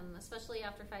 especially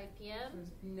after 5 p.m.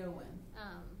 There's no one.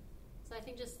 So I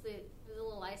think just it was a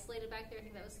little isolated back there. I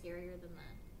think that was scarier than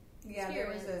that. Yeah, there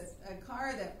was a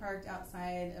car that parked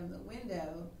outside of the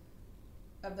window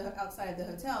outside of the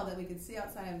hotel that we could see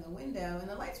outside of the window, and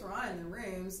the lights were on in the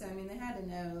room, so I mean they had to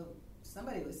know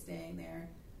somebody was staying there.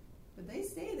 But they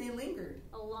stayed. They lingered.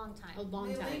 A long time.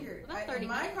 They lingered. About 30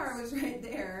 my minutes. car was right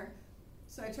there,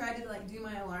 so I tried to do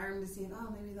my alarm to see if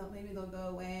maybe they'll go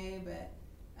away. But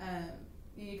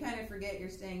you kind of forget you're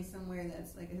staying somewhere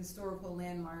that's like a historical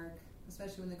landmark,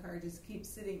 especially when the car just keeps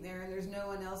sitting there and there's no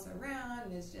one else around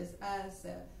and it's just us.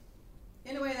 So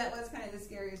in a way, that was kind of the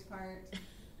scariest part.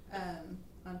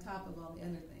 On top of all the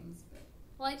other things. But.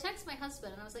 Well, I texted my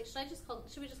husband and I was like, should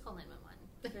we just call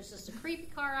 911? There's just a creepy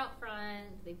car out front.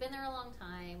 They've been there a long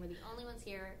time. We're the only ones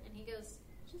here. And he goes,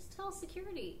 just tell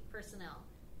security personnel.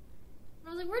 And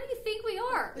I was like, where do you think we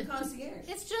are? The concierge.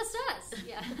 It's just us.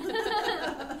 Yeah.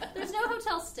 There's no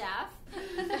hotel staff.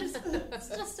 It's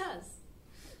just us.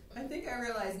 I think I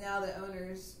realize now that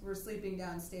owners were sleeping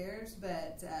downstairs,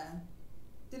 but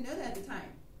didn't know that at the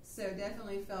time. So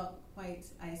definitely felt quite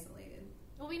isolated.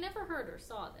 Well, we never heard or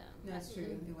saw them. That's true.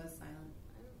 It was silent.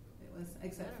 It was,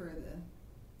 except for the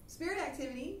spirit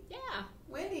activity. Yeah.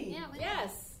 Wendy. Yeah, Wendy.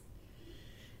 Yes.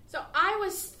 So I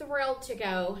was thrilled to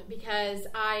go because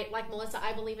like Melissa,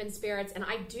 I believe in spirits, and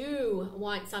I do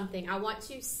want something. I want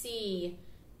to see,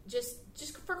 just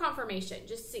for confirmation,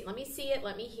 let me see it,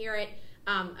 let me hear it.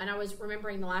 And I was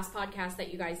remembering the last podcast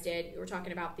that you guys did. You were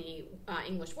talking about the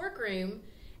English workroom.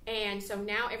 And so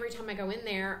now every time I go in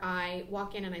there, I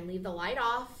walk in and I leave the light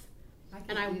off.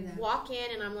 I walk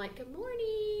in and I'm like, good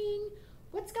morning.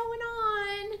 What's going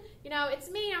on? You know, it's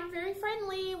me. I'm very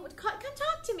friendly. Come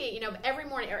talk to me. You know, every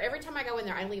morning or every time I go in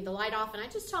there, I leave the light off and I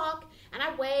just talk and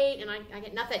I wait and I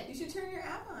get nothing. You should turn your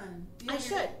app on. I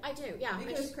should. I do. Yeah.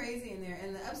 It goes crazy in there.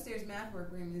 And the upstairs math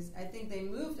workroom I think they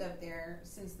moved up there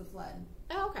since the flood.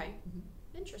 Oh, okay.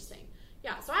 Mm-hmm. Interesting.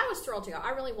 Yeah. So I was thrilled to go. I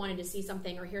really wanted to see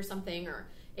something or hear something or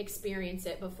experience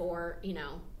it before,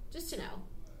 just to know.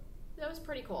 That was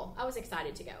pretty cool. I was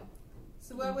excited to go.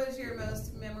 So what was your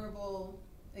most memorable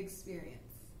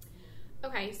experience?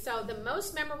 Okay, so the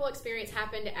most memorable experience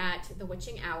happened at the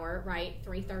witching hour, right?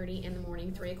 3:30 in the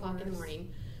morning, 3 o'clock in the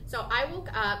morning. So I woke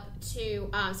up to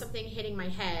something hitting my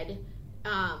head,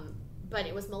 but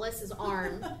it was Melissa's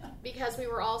arm because we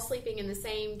were all sleeping in the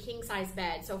same king-size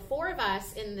bed. So 4 of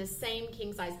us in the same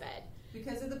king-size bed.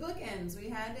 Because of the bookends. We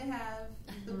had to have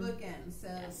the bookends. So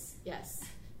Yes.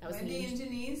 That was Wendy and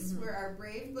Janice were our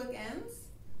brave bookends,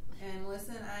 and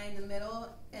Melissa and I in the middle,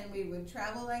 and we would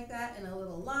travel like that in a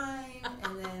little line,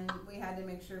 and then we had to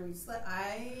make sure we slept.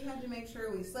 I had to make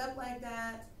sure we slept like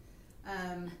that,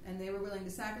 and they were willing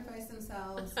to sacrifice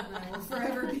themselves, and I will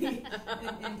forever be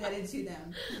indebted to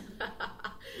them.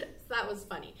 That was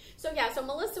funny. So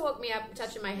Melissa woke me up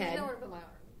touching my head. Nowhere to put my arm.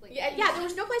 Yeah, there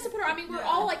was no place to put her. I mean, we're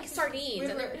all like sardines.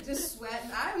 We were just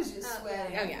sweating. I was just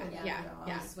sweating. Oh, yeah.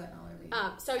 I was sweating all over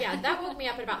you. That wook me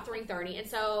up at about 3:30. And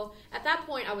so at that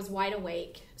point, I was wide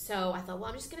awake. So I thought, well,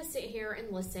 I'm just going to sit here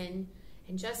and listen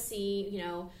and just see,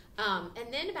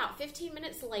 And then about 15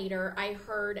 minutes later, I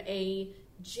heard a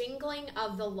jingling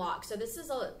of the lock. So this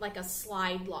is like a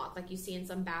slide lock, like you see in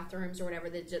some bathrooms or whatever.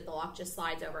 The lock just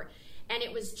slides over. And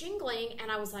it was jingling,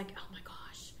 and I was like, oh, my gosh.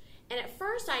 And at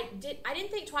first, I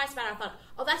didn't think twice about it. I thought,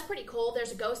 oh, that's pretty cool.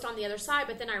 There's a ghost on the other side.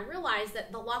 But then I realized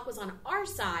that the lock was on our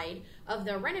side of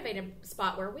the renovated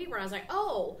spot where we were. I was like,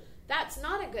 oh, that's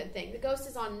not a good thing. The ghost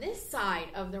is on this side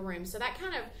of the room. So that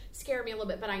kind of scared me a little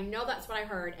bit. But I know that's what I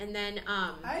heard. And then...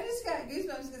 I just got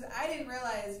goosebumps because I didn't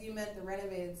realize you meant the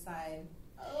renovated side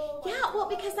Oh yeah, well,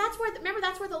 because that's where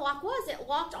the lock was. It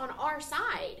locked on our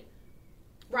side.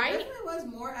 Right? There definitely was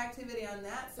more activity on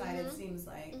that side, it seems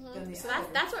like, than the so other.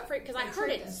 that's what freaked, because I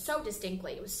heard it so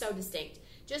distinctly. It was so distinct.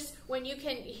 Just when you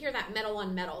can hear that metal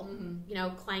on metal,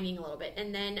 clanging a little bit.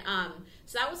 And then,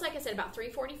 so that was, like I said, about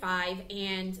 3:45.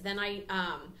 And then I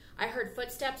heard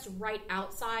footsteps right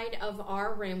outside of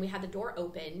our room. We had the door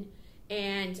open.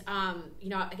 And,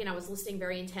 again, I was listening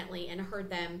very intently and heard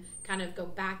them kind of go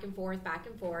back and forth, back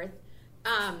and forth.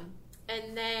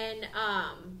 And then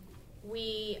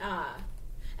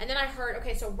and then I heard,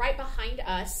 okay, so right behind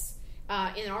us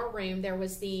in our room, there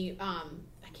was the,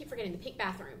 I keep forgetting, the pink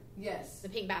bathroom. Yes. The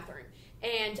pink bathroom.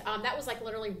 And that was like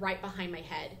literally right behind my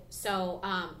head. So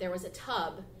there was a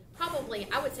tub, probably,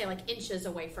 I would say like inches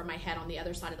away from my head on the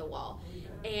other side of the wall.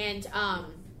 And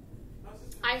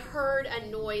I heard a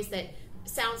noise that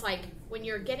sounds like when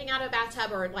you're getting out of a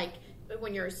bathtub or like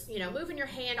when you're, moving your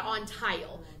hand on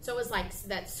tile. So it was like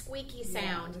that squeaky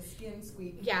sound. Yeah, the skin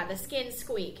squeak. Yeah, the skin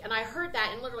squeak. And I heard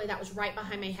that, and literally that was right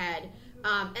behind my head.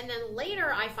 And then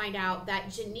later I find out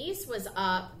that Janice was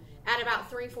up at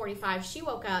about 3:45. She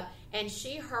woke up, and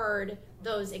she heard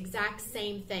those exact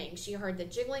same things. She heard the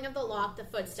jiggling of the lock, the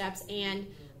footsteps, and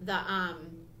the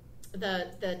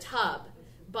tub.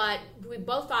 But we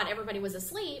both thought everybody was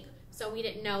asleep. So we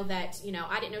didn't know that,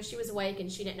 I didn't know she was awake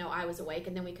and she didn't know I was awake.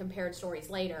 And then we compared stories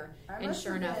later. And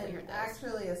sure enough, we heard those.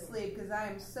 Actually asleep, because I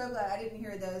am so glad I didn't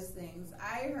hear those things.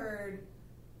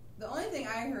 The only thing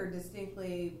I heard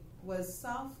distinctly was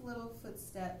soft little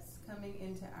footsteps coming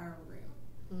into our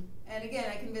room. And again,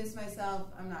 I convinced myself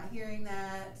I'm not hearing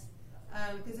that.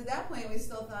 Because at that point we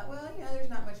still thought, well, there's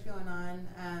not much going on.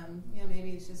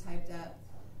 Maybe it's just hyped up.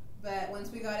 But once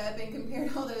we got up and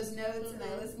compared all those notes and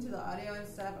I listened to the audio and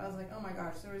stuff, I was like, oh my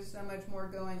gosh, there was so much more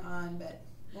going on. But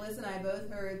Melissa and I both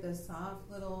heard the soft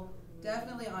little,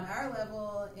 definitely on our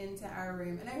level, into our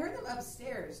room. And I heard them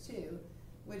upstairs too,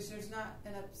 which there's not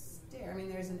an upstairs. I mean,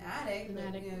 there's an attic,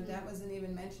 but that wasn't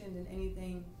even mentioned in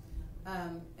anything,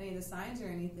 any of the signs or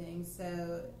anything.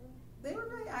 So they were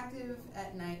very active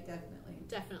at night, definitely.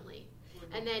 Definitely.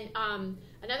 And then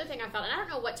another thing I felt, and I don't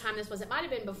know what time this was, it might have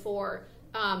been before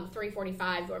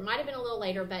 3:45, or it might have been a little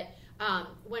later, but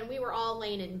when we were all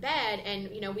laying in bed and,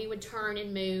 we would turn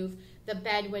and move, the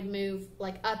bed would move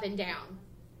like up and down.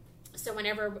 So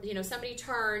whenever, somebody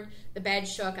turned, the bed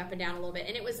shook up and down a little bit.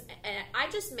 And I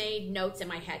just made notes in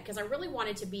my head because I really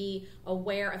wanted to be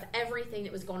aware of everything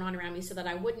that was going on around me so that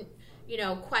I wouldn't,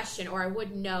 question, or I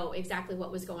wouldn't know exactly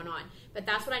what was going on. But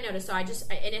that's what I noticed. So and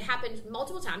it happened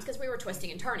multiple times because we were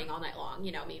twisting and turning all night long.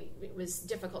 It was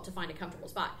difficult to find a comfortable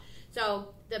spot.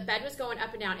 So the bed was going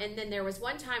up and down, and then there was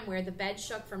one time where the bed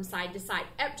shook from side to side,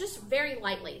 just very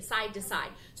lightly, side to side.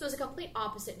 So it was a complete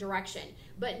opposite direction,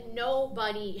 but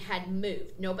nobody had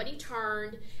moved. Nobody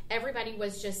turned. Everybody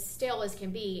was just still as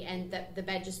can be, and the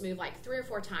bed just moved like 3 or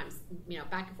 4 times,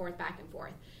 back and forth, back and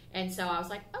forth. And so I was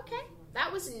like, okay, that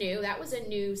was new. That was a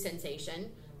new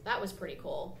sensation. That was pretty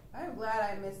cool. I'm glad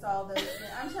I missed all this.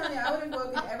 I'm telling you, I would have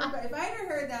woken everybody. If I had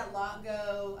heard that lock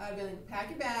go, I'd be like,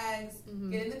 pack your bags,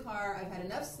 get in the car. I've had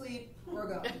enough sleep. We're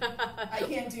going. I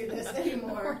can't do this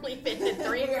anymore. We're leaving at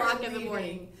 3 o'clock in the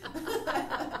morning.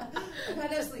 I've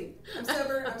had enough sleep. I'm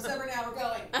sober now. We're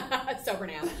going. Sober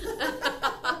now.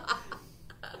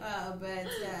 But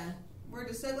we're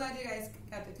just so glad you guys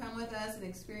got to come with us and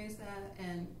experience that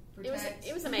and protect.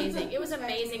 It was amazing. It was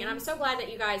amazing, and I'm so glad that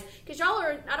you guys, because y'all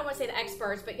are, I don't want to say the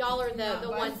experts, but y'all are the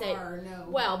ones that,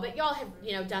 well, but y'all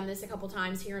have done this a couple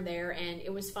times here and there, and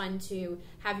it was fun to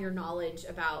have your knowledge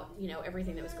about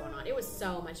everything that was going on. It was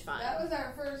so much fun. That was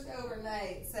our first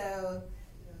overnight, so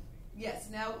yes,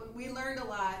 now we learned a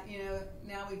lot.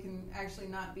 Now we can actually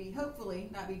hopefully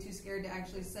not be too scared to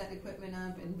actually set equipment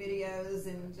up and videos,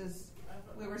 and just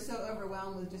we were so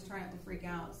overwhelmed with just trying not to freak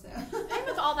out. So and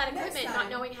with all that equipment, not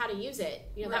knowing how to use it,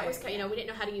 that was we didn't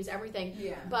know how to use everything.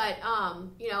 Yeah. But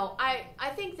I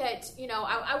think that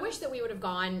I wish that we would have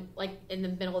gone like in the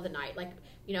middle of the night, like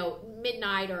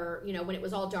midnight, or when it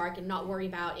was all dark, and not worry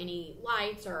about any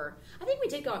lights. Or I think we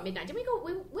did go at midnight. Did we go?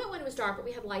 We went when it was dark, but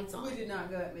we had lights on. We did not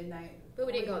go at midnight. But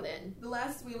we didn't go then. The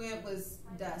last we went was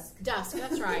dusk. Dusk.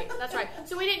 That's right. That's right.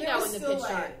 So we didn't go in the pitch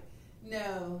dark.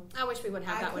 No. I wish we would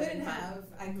have. That would have been fun.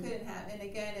 I couldn't have. And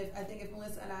again, if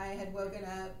Melissa and I had woken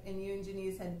up and you and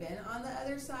Janice had been on the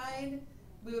other side,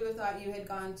 we would have thought you had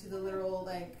gone to the literal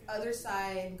other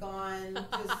side, gone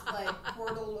just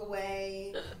portaled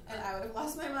away, and I would have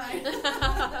lost my mind. Where'd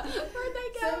they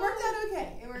go? So it worked out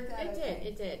okay.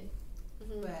 It did.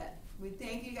 Mm-hmm. But we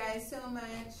thank you guys so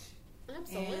much.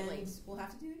 Absolutely. And we'll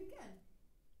have to do it again.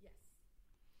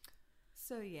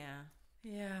 So yeah,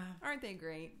 Yeah. Aren't they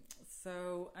great?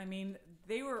 So, I mean,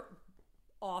 they were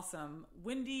awesome.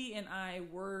 Wendy and I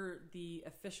were the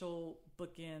official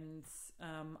bookends.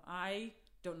 I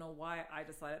don't know why I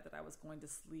decided that I was going to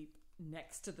sleep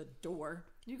next to the door.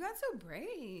 You got so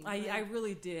brave. I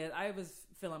really did. I was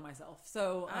feeling myself.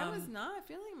 So I was not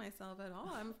feeling myself at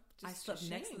all. I slept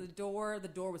next to the door. The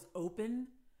door was open.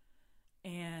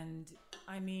 And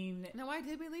I mean, now why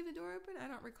did we leave the door open? I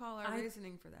don't recall our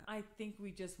reasoning for that. I think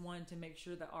we just wanted to make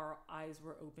sure that our eyes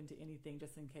were open to anything,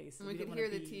 just in case. And we could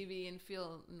hear the TV and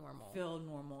feel normal.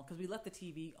 Because we left the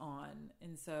TV on,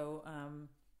 and so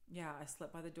I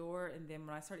slept by the door. And then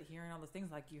when I started hearing all those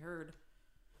things, like you heard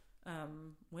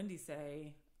Wendy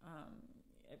say,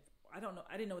 I don't know.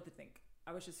 I didn't know what to think.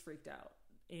 I was just freaked out,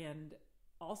 and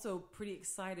also pretty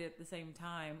excited at the same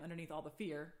time. Underneath all the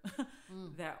fear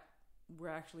that we're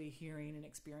actually hearing and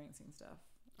experiencing stuff.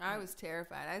 I was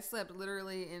terrified. I slept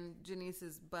literally in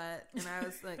Janice's butt, and I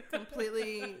was like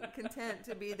completely content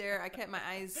to be there. I kept my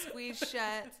eyes squeezed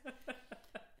shut.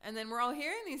 And then we're all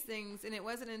hearing these things, and it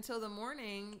wasn't until the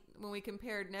morning when we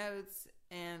compared notes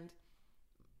and,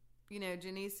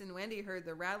 Janice and Wendy heard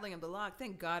the rattling of the lock.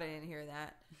 Thank God I didn't hear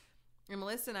that. And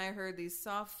Melissa and I heard these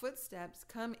soft footsteps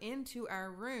come into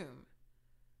our room.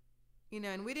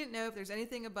 And we didn't know if there's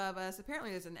anything above us.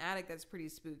 Apparently there's an attic that's pretty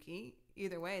spooky.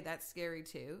 Either way, that's scary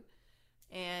too.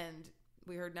 And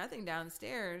we heard nothing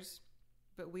downstairs,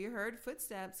 but we heard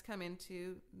footsteps come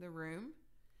into the room.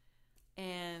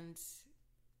 And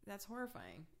that's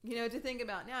horrifying, to think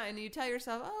about now. And you tell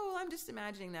yourself, oh, I'm just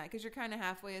imagining that because you're kind of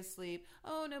halfway asleep.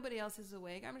 Oh, nobody else is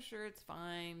awake. I'm sure it's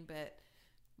fine. But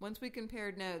once we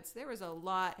compared notes, there was a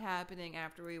lot happening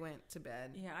after we went to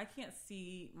bed. Yeah, I can't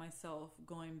see myself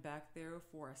going back there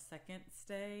for a second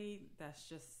stay. That's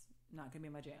just not going to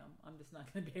be my jam. I'm just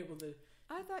not going to be able to.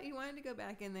 I thought you wanted to go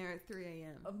back in there at 3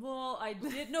 a.m. Well, I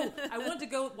did. No, I wanted to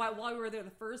go while we were there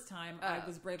the first time. I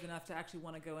was brave enough to actually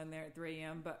want to go in there at 3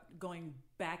 a.m. But going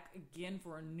back again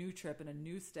for a new trip and a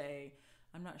new stay,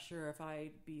 I'm not sure if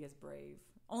I'd be as brave.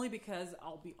 Only because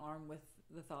I'll be armed with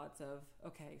the thoughts of,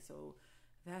 okay, so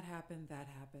that happened.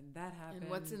 And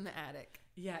what's in the attic?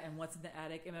 Yeah, and what's in the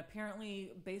attic. And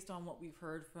apparently, based on what we've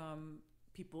heard from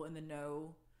people in the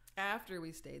know, After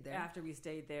we stayed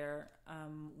there,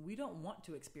 we don't want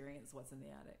to experience what's in the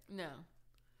attic. No,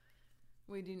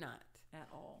 we do not. At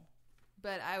all.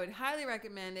 But I would highly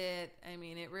recommend it. I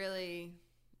mean, it really,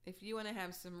 if you want to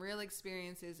have some real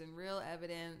experiences and real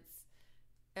evidence,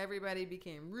 everybody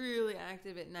became really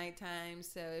active at nighttime.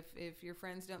 So if your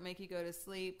friends don't make you go to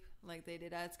sleep like they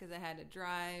did us because I had to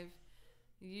drive,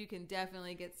 you can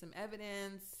definitely get some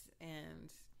evidence.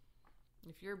 And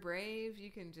if you're brave,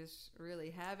 you can just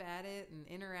really have at it and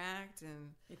interact.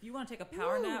 And if you want to take a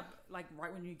power nap, like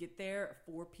right when you get there at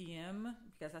 4 p.m.,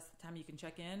 because that's the time you can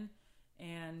check in,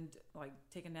 and like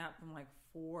take a nap from like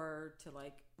 4 to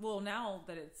like, well, now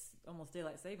that it's almost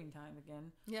daylight saving time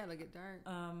again. Yeah, it'll get dark.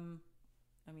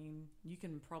 I mean, you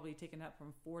can probably take a nap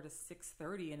from 4 to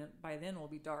 6:30, and by then it'll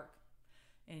be dark,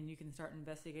 and you can start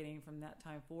investigating from that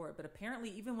time forward. But apparently,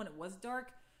 even when it was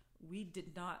dark, we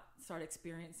did not start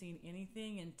experiencing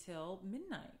anything until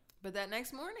midnight. But that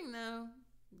next morning, though,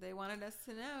 they wanted us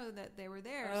to know that they were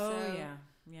there. Oh, so,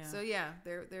 yeah. So, yeah,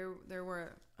 there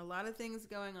were a lot of things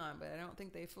going on, but I don't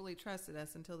think they fully trusted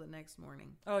us until the next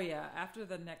morning. Oh, yeah. After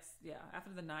the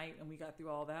night and we got through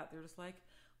all that, they're just like,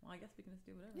 well, I guess we can just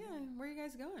do whatever. Yeah, where are you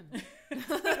guys going?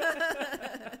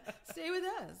 Stay with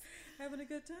us. Having a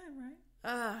good time,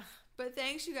 right? But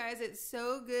thanks, you guys. It's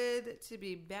so good to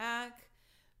be back.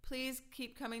 Please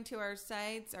keep coming to our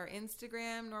sites, our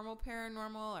Instagram, Normal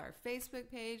Paranormal, our Facebook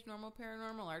page, Normal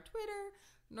Paranormal, our Twitter,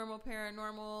 Normal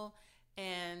Paranormal,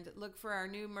 and look for our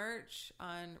new merch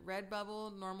on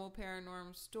Redbubble, Normal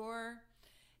Paranorm Store.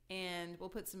 And we'll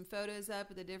put some photos up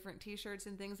with the different t-shirts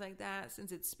and things like that.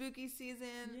 Since it's spooky season,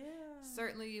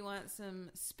 certainly you want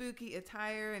some spooky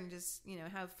attire and just,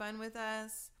 have fun with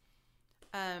us.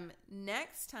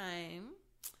 Next time,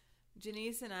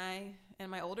 Janice and I and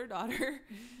my older daughter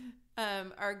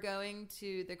are going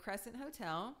to the Crescent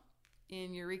Hotel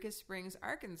in Eureka Springs,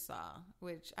 Arkansas,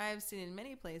 which I've seen in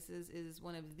many places is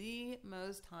one of the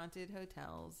most haunted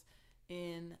hotels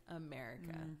in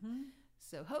America. Mm-hmm.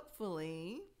 So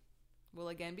hopefully we'll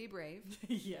again be brave.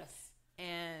 Yes.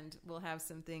 And we'll have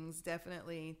some things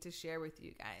definitely to share with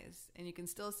you guys. And you can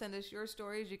still send us your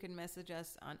stories. You can message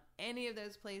us on any of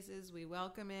those places. We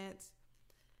welcome it.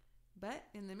 But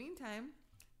in the meantime,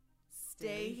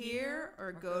 stay here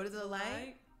or go to the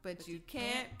light, but you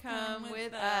can't come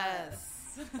with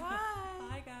us. Bye.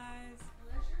 Bye, guys.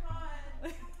 Unless you're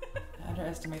hot. I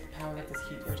underestimate the power of this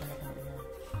heat.